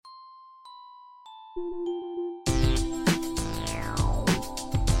Hello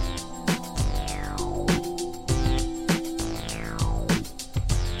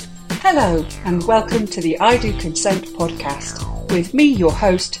and welcome to the I Do Consent podcast with me, your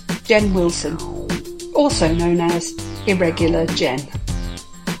host, Jen Wilson, also known as Irregular Jen.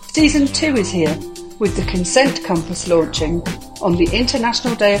 Season 2 is here with the Consent Compass launching on the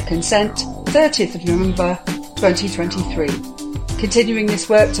International Day of Consent, 30th of November 2023, continuing this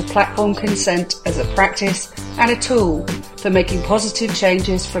work to platform consent as a practice and a tool for making positive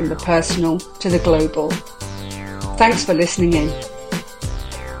changes from the personal to the global. Thanks for listening in.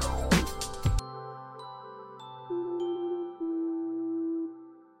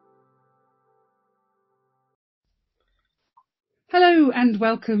 Hello and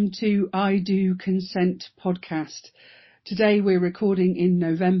welcome to I Do Consent podcast. Today we're recording in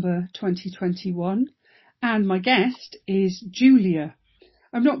November 2021 and my guest is Giulia.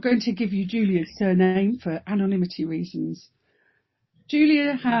 I'm not going to give you Giulia's surname for anonymity reasons.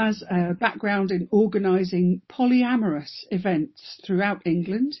 Giulia has a background in organising polyamorous events throughout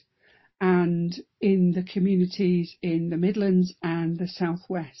England and in the communities in the Midlands and the South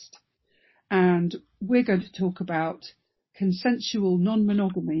West. And we're going to talk about consensual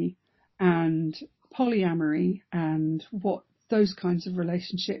non-monogamy and polyamory and what those kinds of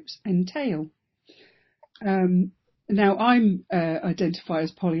relationships entail. Now I'm identify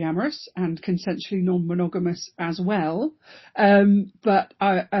as polyamorous and consensually non-monogamous as well, but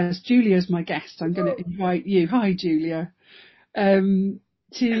as Giulia's my guest, I'm going to invite you, hi Giulia, to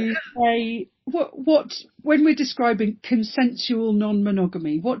say what when we're describing consensual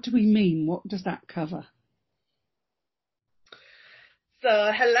non-monogamy, what do we mean? What does that cover?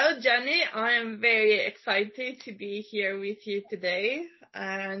 So, hello, Jenny. I am very excited to be here with you today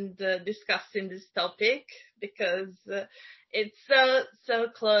and discussing this topic because it's so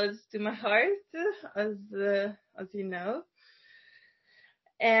close to my heart, as you know.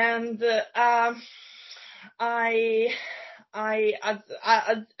 And as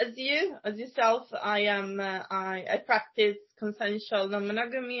yourself, I practice consensual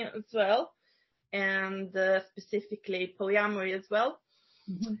non-monogamy as well, and specifically polyamory as well.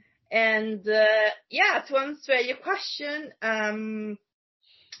 Mm-hmm. And to answer your question,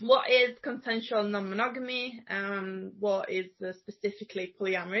 what is consensual non-monogamy? What is specifically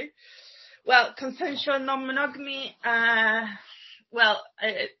polyamory? Well, consensual non-monogamy.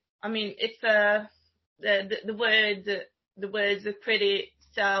 It's the words are pretty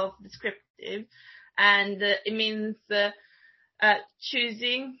self-descriptive, and it means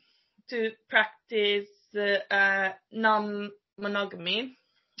choosing to practice non-monogamy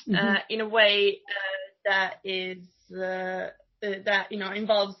in a way that is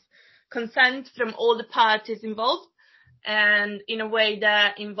involves consent from all the parties involved, and in a way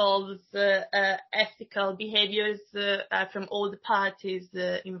that involves ethical behaviors from all the parties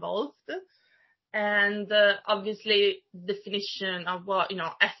involved. And obviously, definition of what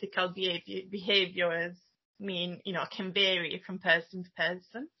ethical behaviors mean can vary from person to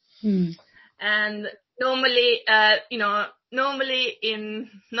person. And normally in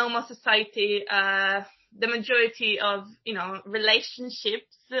normal society, the majority of,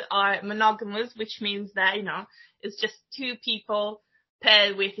 relationships are monogamous, which means that, it's just two people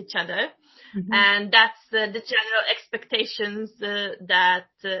paired with each other. Mm-hmm. And that's the general expectations that,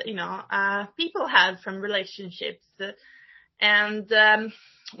 people have from relationships. And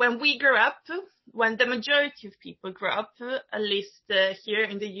when we grow up, when the majority of people grow up, at least here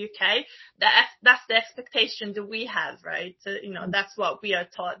in the UK, that's the expectation that we have, right? That's what we are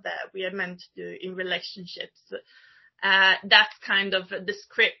taught that we are meant to do in relationships. That's kind of the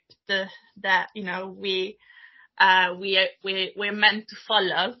script that we're meant to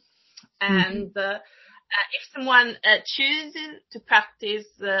follow. And if someone chooses to practice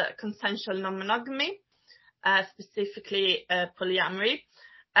consensual non-monogamy, specifically polyamory,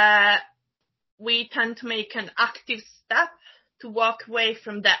 we tend to make an active step to walk away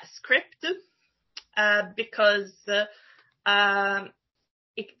from that script, because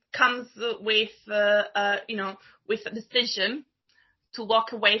it comes with with a decision to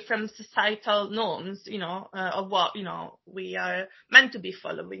walk away from societal norms, of what we are meant to be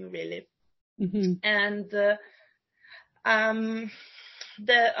following, really. Mm-hmm. And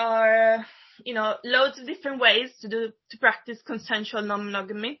there are loads of different ways to practice consensual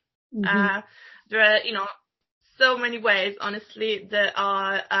non-monogamy. Mm-hmm. There are so many ways. Honestly, there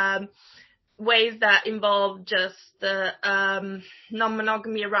are ways that involve just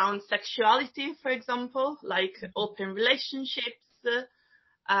non-monogamy around sexuality, for example, like open relationships,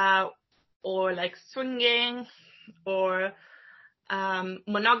 or like swinging, or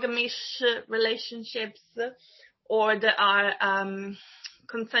monogamish relationships, or there are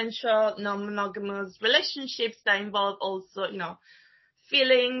consensual non-monogamous relationships that involve also,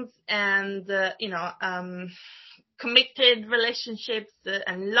 feelings and, committed relationships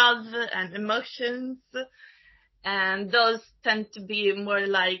and love and emotions. And those tend to be more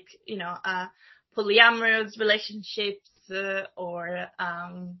like, polyamorous relationships or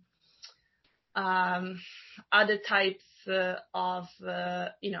other types of,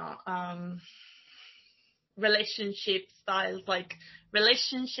 relationship styles, like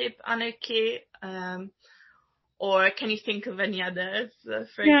relationship anarchy. Or can you think of any others,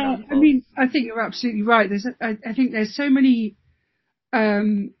 for example? I mean, I think you're absolutely right. I think there's so many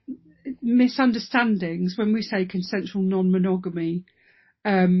misunderstandings when we say consensual non-monogamy.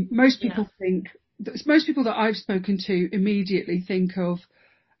 Most people that I've spoken to immediately think of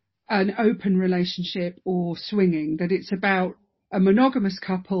an open relationship or swinging, that it's about a monogamous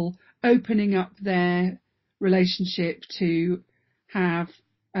couple opening up their relationship to have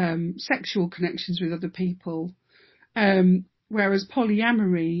sexual connections with other people. Whereas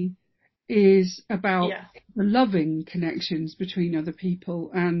polyamory is about the loving connections between other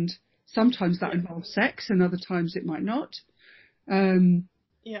people, and sometimes that involves sex and other times it might not. But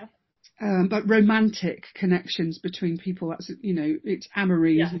romantic connections between people, that's, it's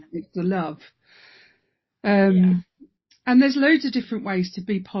amory, it's the love. And there's loads of different ways to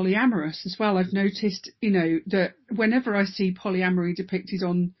be polyamorous as well. I've noticed, that whenever I see polyamory depicted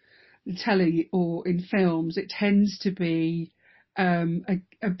on the telly or in films, it tends to be a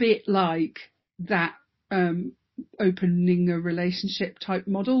bit like that opening a relationship type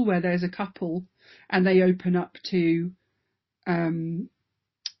model, where there's a couple and they open up to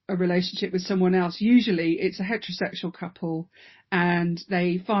a relationship with someone else. Usually it's a heterosexual couple and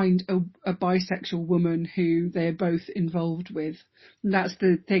they find a bisexual woman who they're both involved with. And that's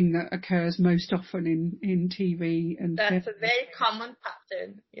the thing that occurs most often in TV. And that's a very common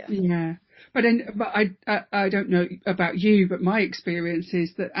pattern. Yeah. But I don't know about you, but my experience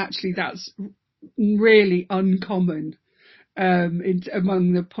is that actually that's really uncommon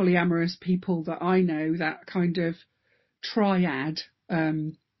among the polyamorous people that I know. That kind of triad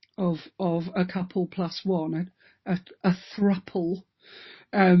of a couple plus one, a throuple,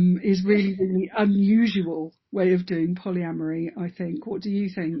 is really, really unusual way of doing polyamory, I think. What do you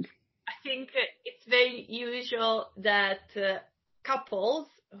think? I think it's very usual that couples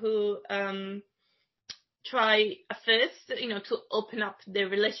who try first, to open up their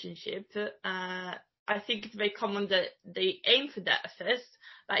relationship, I think it's very common that they aim for that at first,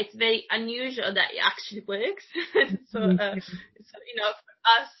 but it's very unusual that it actually works. So, for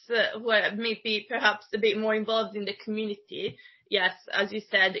us who are maybe perhaps a bit more involved in the community, yes, as you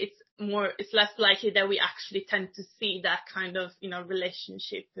said, it's less likely that we actually tend to see that kind of,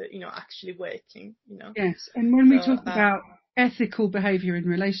 relationship, actually working, Yes, and when we talk about ethical behaviour in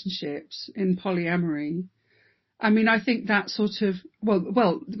relationships in polyamory, I mean, I think that sort of,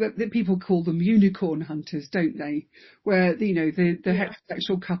 the people call them unicorn hunters, don't they? Where, the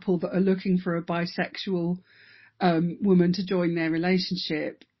heterosexual couple that are looking for a bisexual woman to join their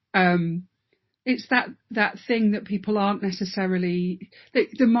relationship. It's that thing that people aren't necessarily,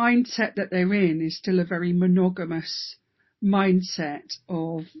 the mindset that they're in is still a very monogamous mindset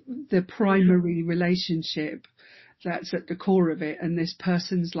of the primary relationship that's at the core of it, and this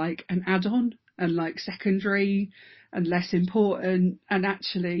person's like an add-on and like secondary and less important. And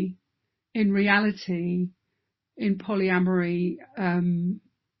actually, in reality, in polyamory, in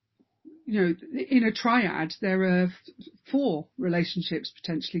a triad, there are 4 relationships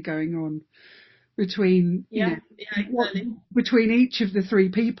potentially going on between between each of the 3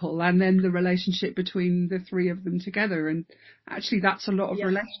 people, and then the relationship between the 3 of them together. And actually, that's a lot of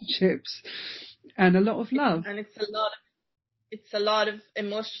relationships and a lot of love. And it's a lot of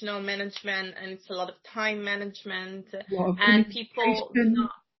emotional management, and it's a lot of time management, and people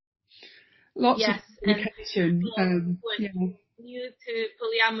lots of communication. New to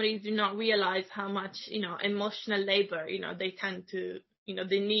polyamory do not realize how much emotional labor they tend to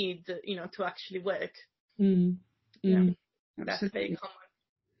they need to actually work. That's very common.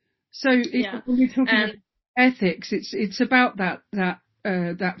 So when we're talking about ethics, it's about that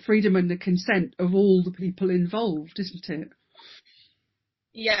freedom and the consent of all the people involved, isn't it?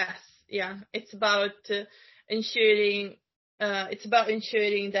 Yes, it's about ensuring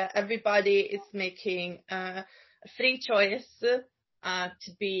that everybody is making a free choice to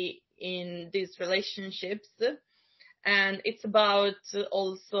be in these relationships. And it's about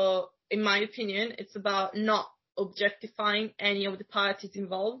also, in my opinion, it's about not objectifying any of the parties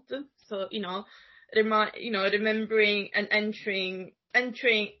involved. So, remembering and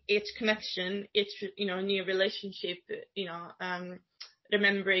entering each connection, each, new relationship,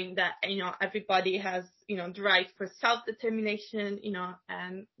 remembering that, everybody has, the right for self-determination,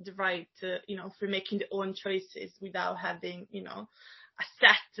 and the right to, for making their own choices without having, a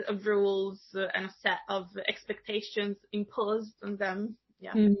set of rules and a set of expectations imposed on them.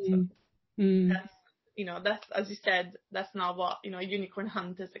 Yeah. So that's, that's, as you said, that's not what, unicorn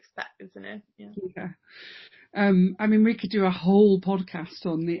hunters expect, isn't it? Yeah. Yeah. I mean, we could do a whole podcast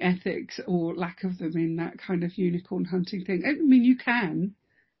on the ethics or lack of them in that kind of unicorn hunting thing. I mean, you can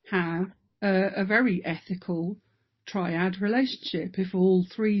have a very ethical triad relationship if all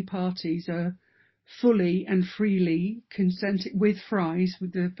three parties are fully and freely consenting with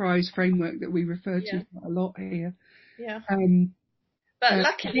the Fry's framework that we refer to quite a lot here. Yeah. But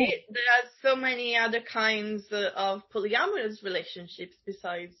luckily, there are so many other kinds of polyamorous relationships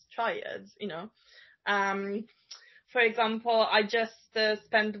besides triads, For example, I just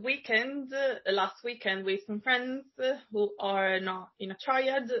spent last weekend with some friends who are not in a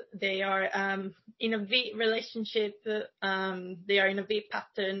triad. They are in a V relationship. They are in a V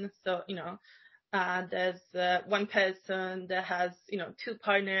pattern. So, there's one person that has, two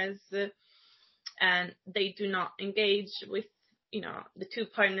partners, and they do not engage with, the two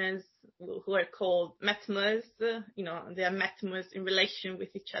partners who are called metamors. They are metamors in relation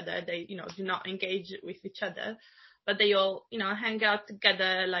with each other. They, do not engage with each other, but they all, hang out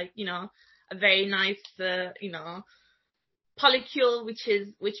together, like, a very nice, polycule,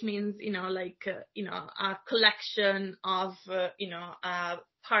 which means, a collection of,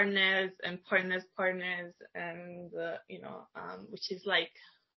 partners and partners, and, which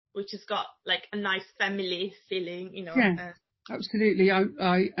has got like a nice family feeling, Yeah, absolutely. I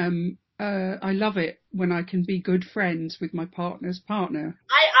love it when I can be good friends with my partner's partner.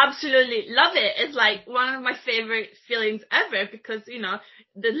 I absolutely love it. It's like one of my favorite feelings ever, because,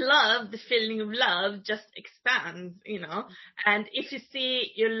 the feeling of love just expands, and if you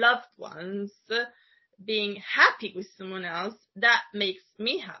see your loved ones being happy with someone else, that makes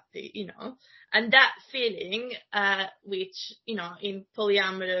me happy, and that feeling, which, in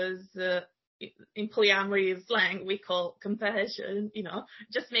polyamory slang we call compassion,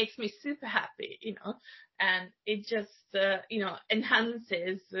 just makes me super happy, and it just,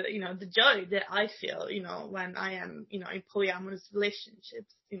 enhances, the joy that I feel, when I am, in polyamorous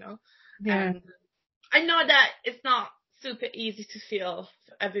relationships, Yeah. And I know that it's not super easy to feel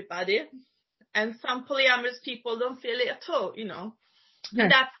for everybody, and some polyamorous people don't feel it at all, Yeah.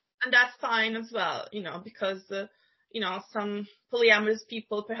 and that's fine as well, because, some polyamorous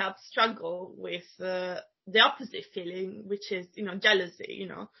people perhaps struggle with the opposite feeling, which is, jealousy,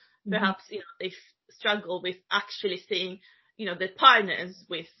 perhaps, they struggle with actually seeing, their partners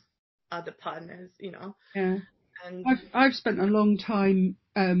with other partners, Yeah. And I've spent a long time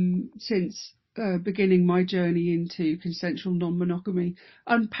since beginning my journey into consensual non-monogamy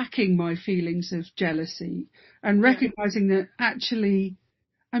unpacking my feelings of jealousy and recognizing that actually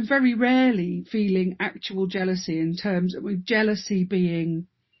I'm very rarely feeling actual jealousy, in terms of jealousy being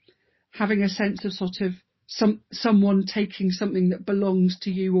having a sense of sort of someone taking something that belongs to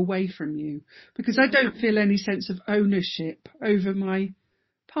you away from you, because I don't feel any sense of ownership over my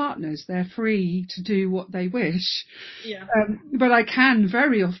partners. They're free to do what they wish. But I can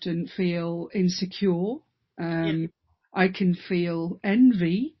very often feel insecure. I can feel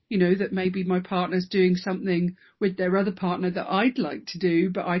envy, that maybe my partner's doing something with their other partner that I'd like to do,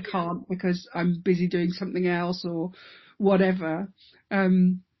 but I can't because I'm busy doing something else or whatever.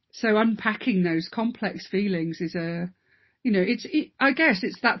 So unpacking those complex feelings is I guess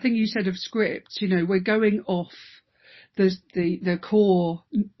it's that thing you said of script, we're going off the core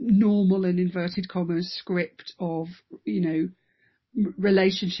normal and inverted commas script of,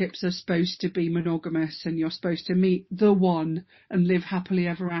 relationships are supposed to be monogamous and you're supposed to meet the one and live happily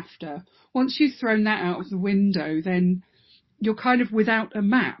ever after. Once you've thrown that out of the window, then you're kind of without a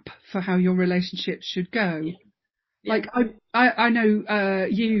map for how your relationships should go. Like I know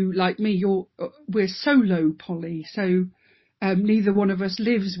you, like me, we're solo poly, so neither one of us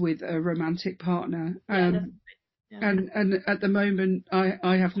lives with a romantic partner. And at the moment,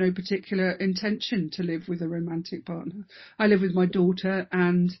 I have no particular intention to live with a romantic partner. I live with my daughter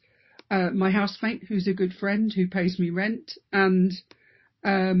and my housemate, who's a good friend who pays me rent, and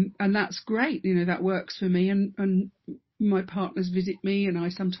that's great. That works for me, and my partners visit me, and I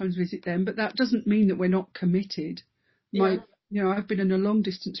sometimes visit them. But that doesn't mean that we're not committed. I've been in a long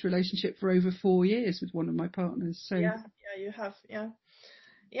distance relationship for over 4 years with one of my partners. So you have,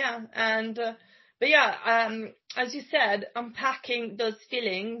 and. But as you said, unpacking those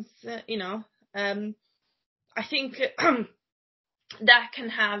feelings, I think that can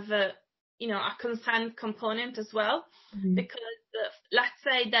have a consent component as well, because let's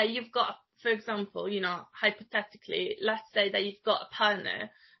say that you've got, for example, hypothetically, let's say that you've got a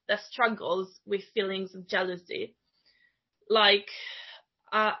partner that struggles with feelings of jealousy. Like,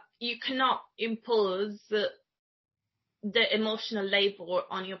 you cannot impose the emotional labor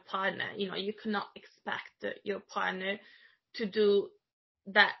on your partner. You cannot expect your partner to do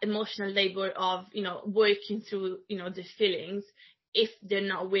that emotional labor of, working through, the feelings if they're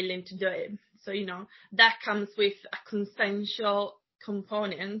not willing to do it. So, that comes with a consensual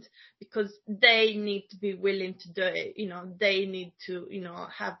component, because they need to be willing to do it. They need to,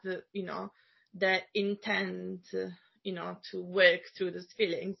 have the, the intent, to work through those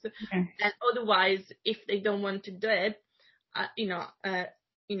feelings. Yes. And otherwise, if they don't want to do it, as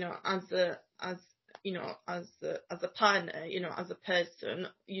a partner, as a person,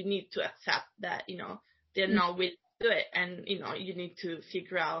 you need to accept that, they're not willing to do it. And, you need to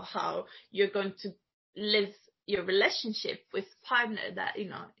figure out how you're going to live your relationship with a partner that,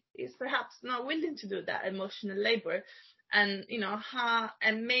 is perhaps not willing to do that emotional labor. And,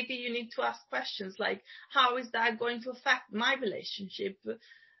 and maybe you need to ask questions like, how is that going to affect my relationship?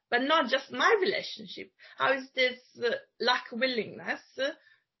 But not just my relationship. How is this lack of willingness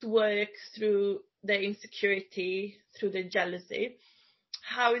to work through the insecurity, through the jealousy?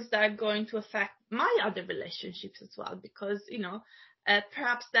 How is that going to affect my other relationships as well? Because,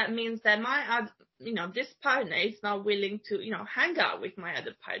 perhaps that means that this partner is not willing to, hang out with my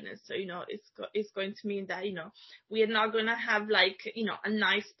other partners. So, it's going to mean that, we are not going to have a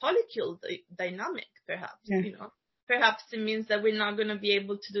nice polycule dynamic, perhaps, Perhaps it means that we're not going to be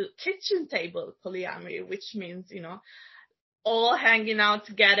able to do kitchen table polyamory, which means, all hanging out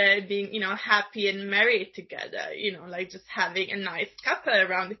together, being, happy and married together, just having a nice couple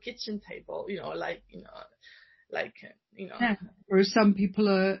around the kitchen table, Yeah. Whereas some people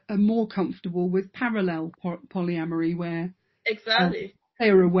are more comfortable with parallel polyamory, where exactly they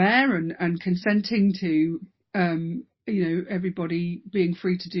are aware and consenting to, everybody being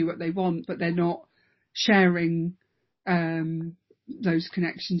free to do what they want, but they're not sharing those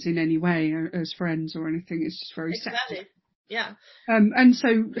connections in any way as friends or anything. It's just very separate. Yeah. And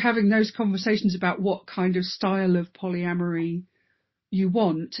so having those conversations about what kind of style of polyamory you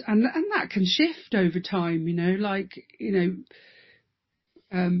want, and that can shift over time,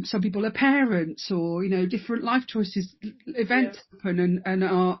 some people are parents, or different life choices, events happen, and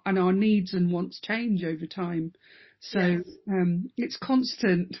our needs and wants change over time. So it's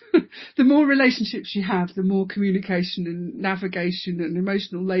constant. The more relationships you have, the more communication and navigation and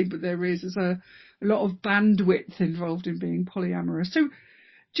emotional labour there is. There's a lot of bandwidth involved in being polyamorous. So,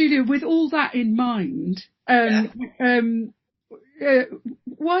 Giulia, with all that in mind, why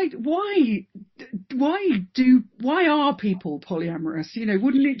are people polyamorous?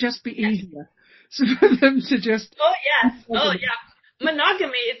 Wouldn't it just be easier for them to just? Oh yeah.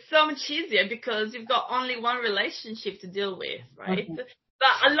 Monogamy is so much easier because you've got only one relationship to deal with, right? Okay.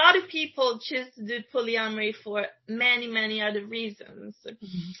 But a lot of people choose to do polyamory for many, many other reasons.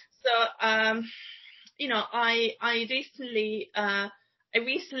 Mm-hmm. So, I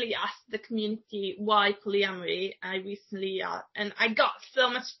recently asked the community why polyamory. And I got so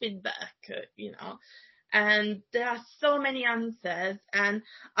much feedback, and there are so many answers, and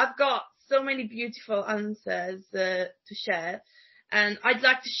I've got so many beautiful answers to share. And I'd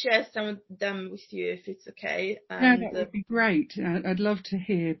like to share some of them with you, if it's okay. Yeah, that would be great. I'd love to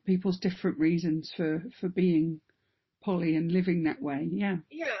hear people's different reasons for being poly and living that way. Yeah.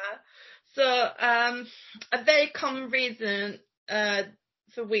 Yeah. So a very common reason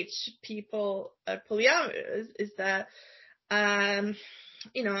for which people are polyamorous is that, for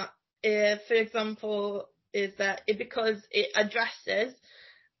example, is that because it addresses,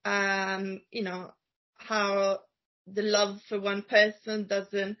 how the love for one person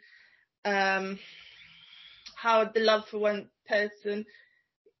doesn't, how the love for one person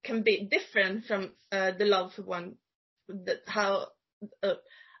can be different from the love for one, let's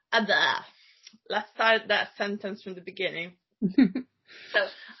start that sentence from the beginning. So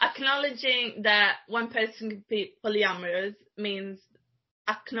acknowledging that one person can be polyamorous means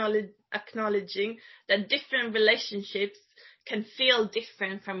acknowledging that different relationships can feel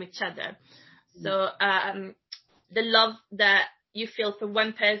different from each other. So the love that you feel for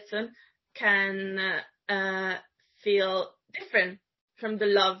one person can feel different from the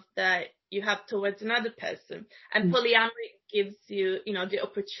love that you have towards another person. And polyamory gives you, the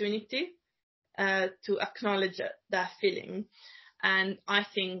opportunity to acknowledge that feeling. And I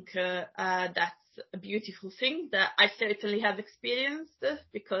think that's a beautiful thing that I certainly have experienced,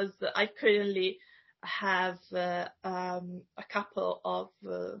 because I currently have a couple of,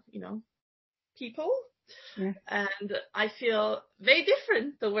 people, Yeah. and I feel very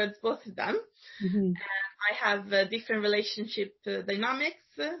different towards both of them. Mm-hmm. I have different relationship dynamics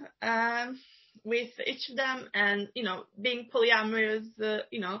with each of them, and being polyamorous,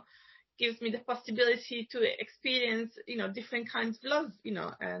 gives me the possibility to experience, different kinds of love,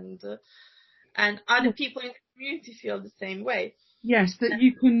 and other people in the community feel the same way. Yes, that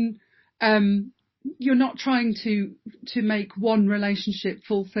you can. You're not trying to make one relationship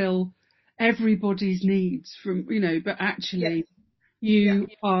fulfill everybody's needs but actually you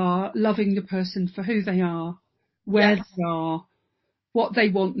are loving the person for who they are, where Yes. they are, what they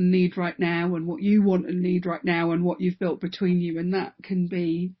want and need right now, and what you want and need right now, and what you've built between you, and that can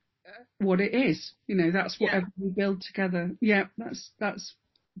be what it is. That's whatever you build together. Yeah, that's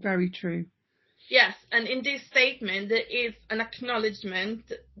very true. Yes, and in this statement there is an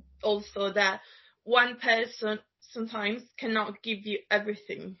acknowledgement also that one person sometimes cannot give you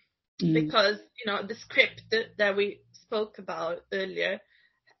everything, because the script that we spoke about earlier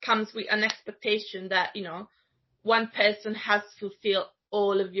comes with an expectation that one person has to fulfill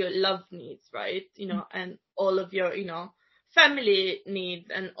all of your love needs, right? And all of your family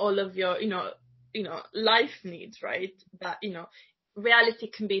needs, and all of your life needs, right? But reality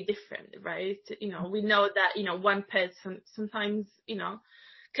can be different, right? We know that one person sometimes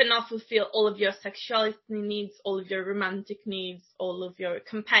cannot fulfill all of your sexuality needs, all of your romantic needs, all of your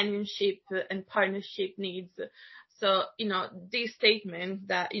companionship and partnership needs. So this statement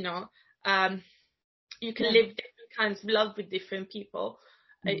that you can live different kinds of love with different people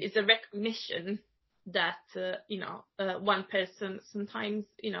is a recognition that one person sometimes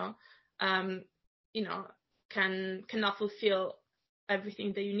cannot fulfill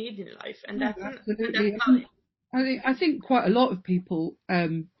everything that you need in life, and that's absolutely. valid. I think quite a lot of people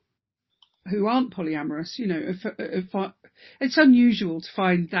who aren't polyamorous, it's unusual to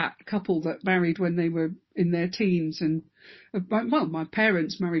find that couple that married when they were in their teens, and my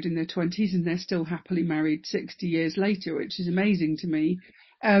parents married in their 20s and they're still happily married 60 years later, which is amazing to me.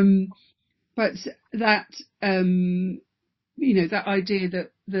 But that that idea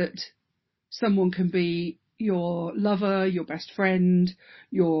that someone can be your lover, your best friend,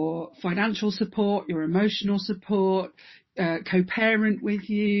 your financial support, your emotional support, co-parent with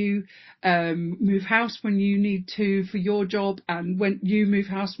you, move house when you need to for your job, and when you move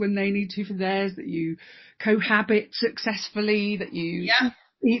house when they need to for theirs, that you cohabit successfully, that you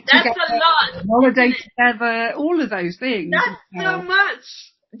eat That's together, a lot, holiday together, all of those things. That's so much.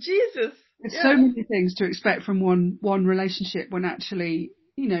 Jesus. There's so many things to expect from one relationship, when actually,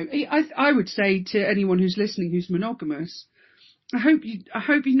 I would say to anyone who's listening who's monogamous, I hope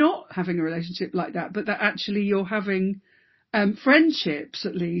you're not having a relationship like that, but that actually you're having friendships,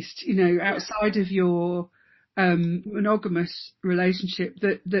 at least, outside of your monogamous relationship,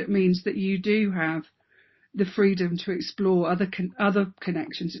 that means that you do have the freedom to explore other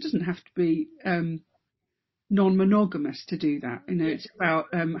connections. It doesn't have to be non-monogamous to do that. It's about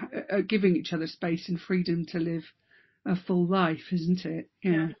giving each other space and freedom to live a full life, isn't it?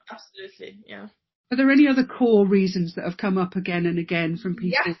 Yeah, absolutely. Yeah. Are there any other core reasons that have come up again and again from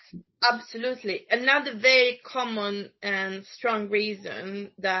people? Yes, absolutely. Another very common and strong reason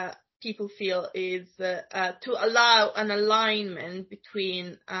that people feel is to allow an alignment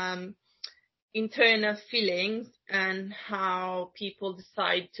between internal feelings and how people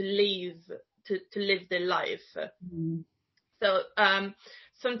decide to live their life. So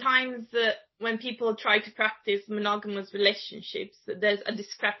sometimes when people try to practice monogamous relationships, there's a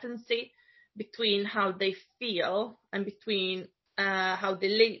discrepancy between how they feel and between how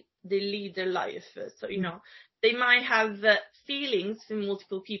they lead their life. So they might have feelings for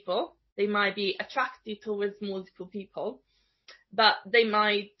multiple people, they might be attracted towards multiple people, but they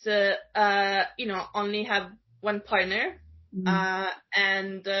might only have one partner,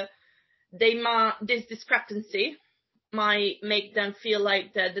 and this discrepancy might make them feel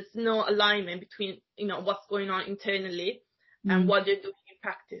like that there's no alignment between what's going on internally and what they're doing in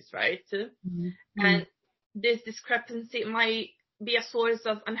practice, right? And this discrepancy might be a source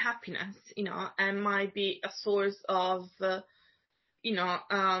of unhappiness, and might be a source of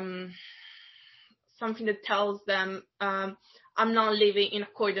something that tells them I'm not living in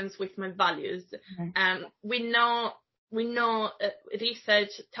accordance with my values. And we know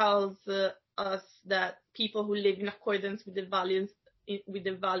research tells us that people who live in accordance with the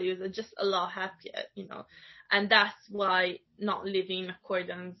values are just a lot happier, and that's why not living in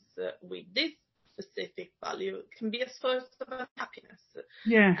accordance with this specific value can be a source of unhappiness.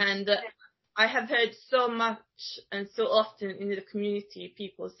 Yeah. And I have heard so much and so often in the community,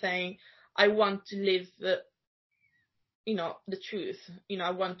 people saying, I want to live, the truth.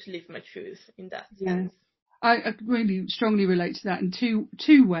 I want to live my truth in that sense. I really strongly relate to that in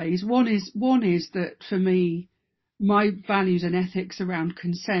two ways. One is that for me, my values and ethics around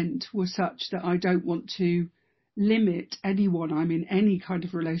consent were such that I don't want to limit anyone I'm in any kind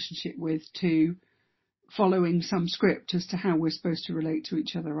of relationship with to following some script as to how we're supposed to relate to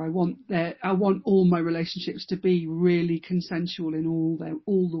each other. I want all my relationships to be really consensual in all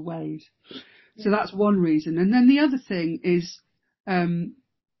the ways. So that's one reason. And then the other thing is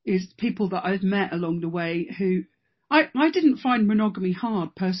people that I've met along the way who I didn't find monogamy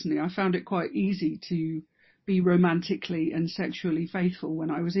hard personally. I found it quite easy to be romantically and sexually faithful when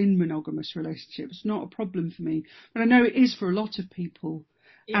I was in monogamous relationships. It's not a problem for me, but I know it is for a lot of people.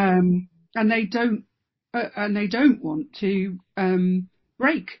 And they don't want to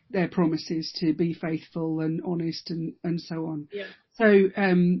break their promises to be faithful and honest and so on. So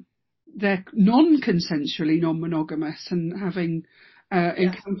they're non-consensually non-monogamous and having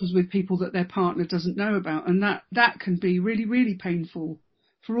encounters with people that their partner doesn't know about, and that can be really, really painful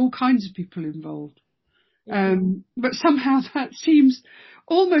for all kinds of people involved. But somehow that seems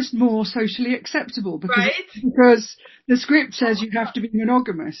almost more socially acceptable because the script says you have to be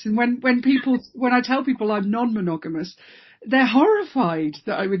monogamous, and when I tell people I'm non-monogamous, they're horrified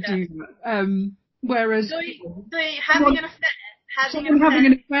that I would do that. Whereas having an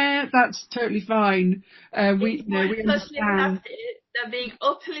affair, that's totally fine. We understand. They're being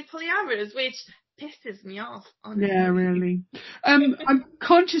openly polyamorous, which pisses me off, honestly. Yeah, really. I'm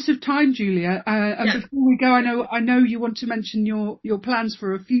conscious of time, Giulia. And before we go, I know you want to mention your plans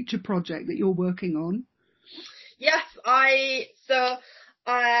for a future project that you're working on. Yes, so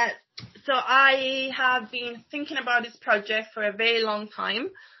I have been thinking about this project for a very long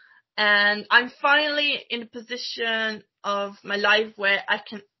time, and I'm finally in a position of my life where I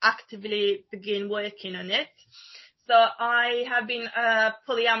can actively begin working on it. So I have been a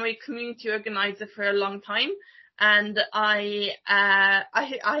polyamory community organizer for a long time, and I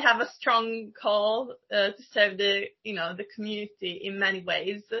have a strong call to serve the community in many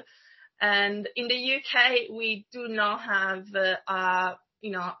ways. And in the UK, we do not have a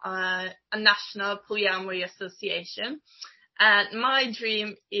national polyamory association, and my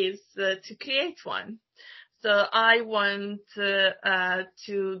dream is to create one. So I want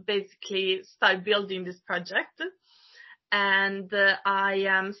to basically start building this project. And I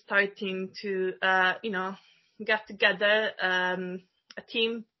am starting to, get together a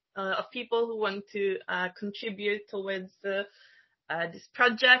team of people who want to contribute towards this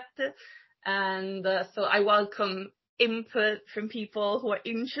project. And so I welcome input from people who are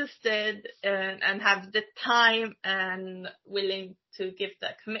interested and have the time and willing to give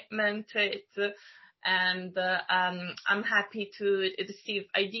their commitment to it. And I'm happy to receive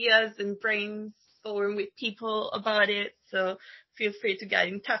ideas and brainstorm with people about it, so feel free to get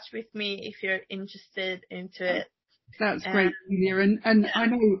in touch with me if you're interested into it. That's great, Giulia. And I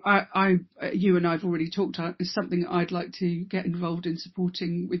know you and I've already talked about is something I'd like to get involved in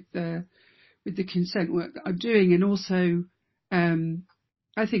supporting with the consent work that I'm doing, and also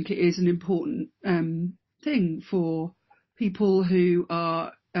I think it is an important thing for people who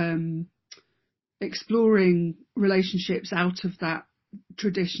are exploring relationships out of that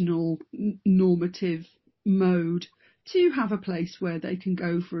traditional normative mode to have a place where they can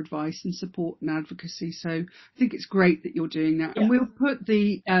go for advice and support and advocacy. So I think it's great that you're doing that. And we'll put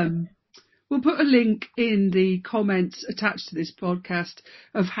a link in the comments attached to this podcast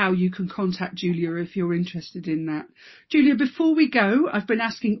of how you can contact Giulia if you're interested in that. Giulia, before we go, I've been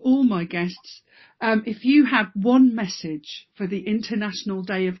asking all my guests if you had one message for the International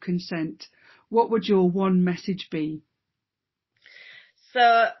Day of Consent, what would your one message be?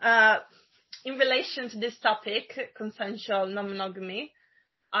 So, in relation to this topic, consensual non-monogamy,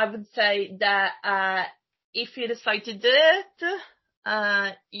 I would say that if you decide to do it,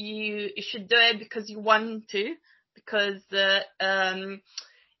 you should do it because you want to, because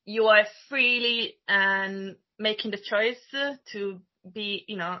you are freely making the choice to be,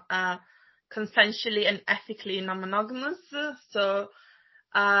 consensually and ethically non-monogamous. So,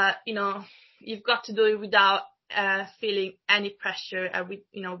 you've got to do it without feeling any pressure,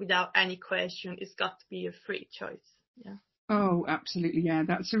 without any question. It's got to be a free choice. Yeah. Oh, absolutely. Yeah,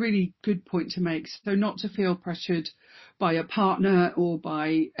 that's a really good point to make. So not to feel pressured by a partner or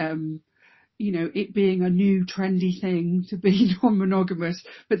by, it being a new trendy thing to be non-monogamous,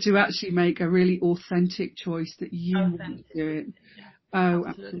 but to actually make a really authentic choice that you want to do it. Yeah, oh,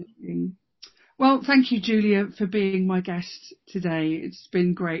 absolutely. Well, thank you, Giulia, for being my guest today. It's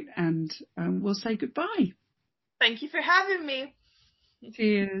been great, and we'll say goodbye. Thank you for having me.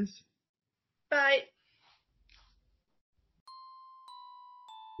 Cheers. Bye.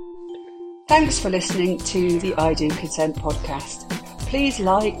 Thanks for listening to the I Do Consent podcast. Please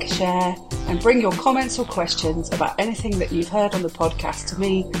like, share, and bring your comments or questions about anything that you've heard on the podcast to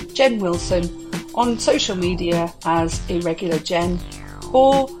me, Jen Wilson, on social media as Irregular Jen,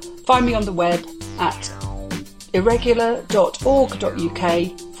 or find me on the web at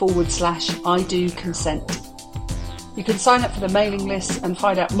irregular.org.uk/I Do Consent. You can sign up for the mailing list and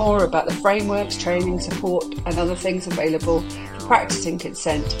find out more about the frameworks, training, support and other things available for practicing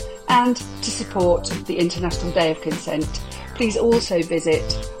consent and to support the International Day of Consent. Please also visit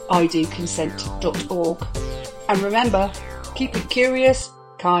idoconsent.org. And remember, keep it curious,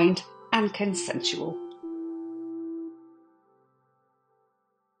 kind and consensual.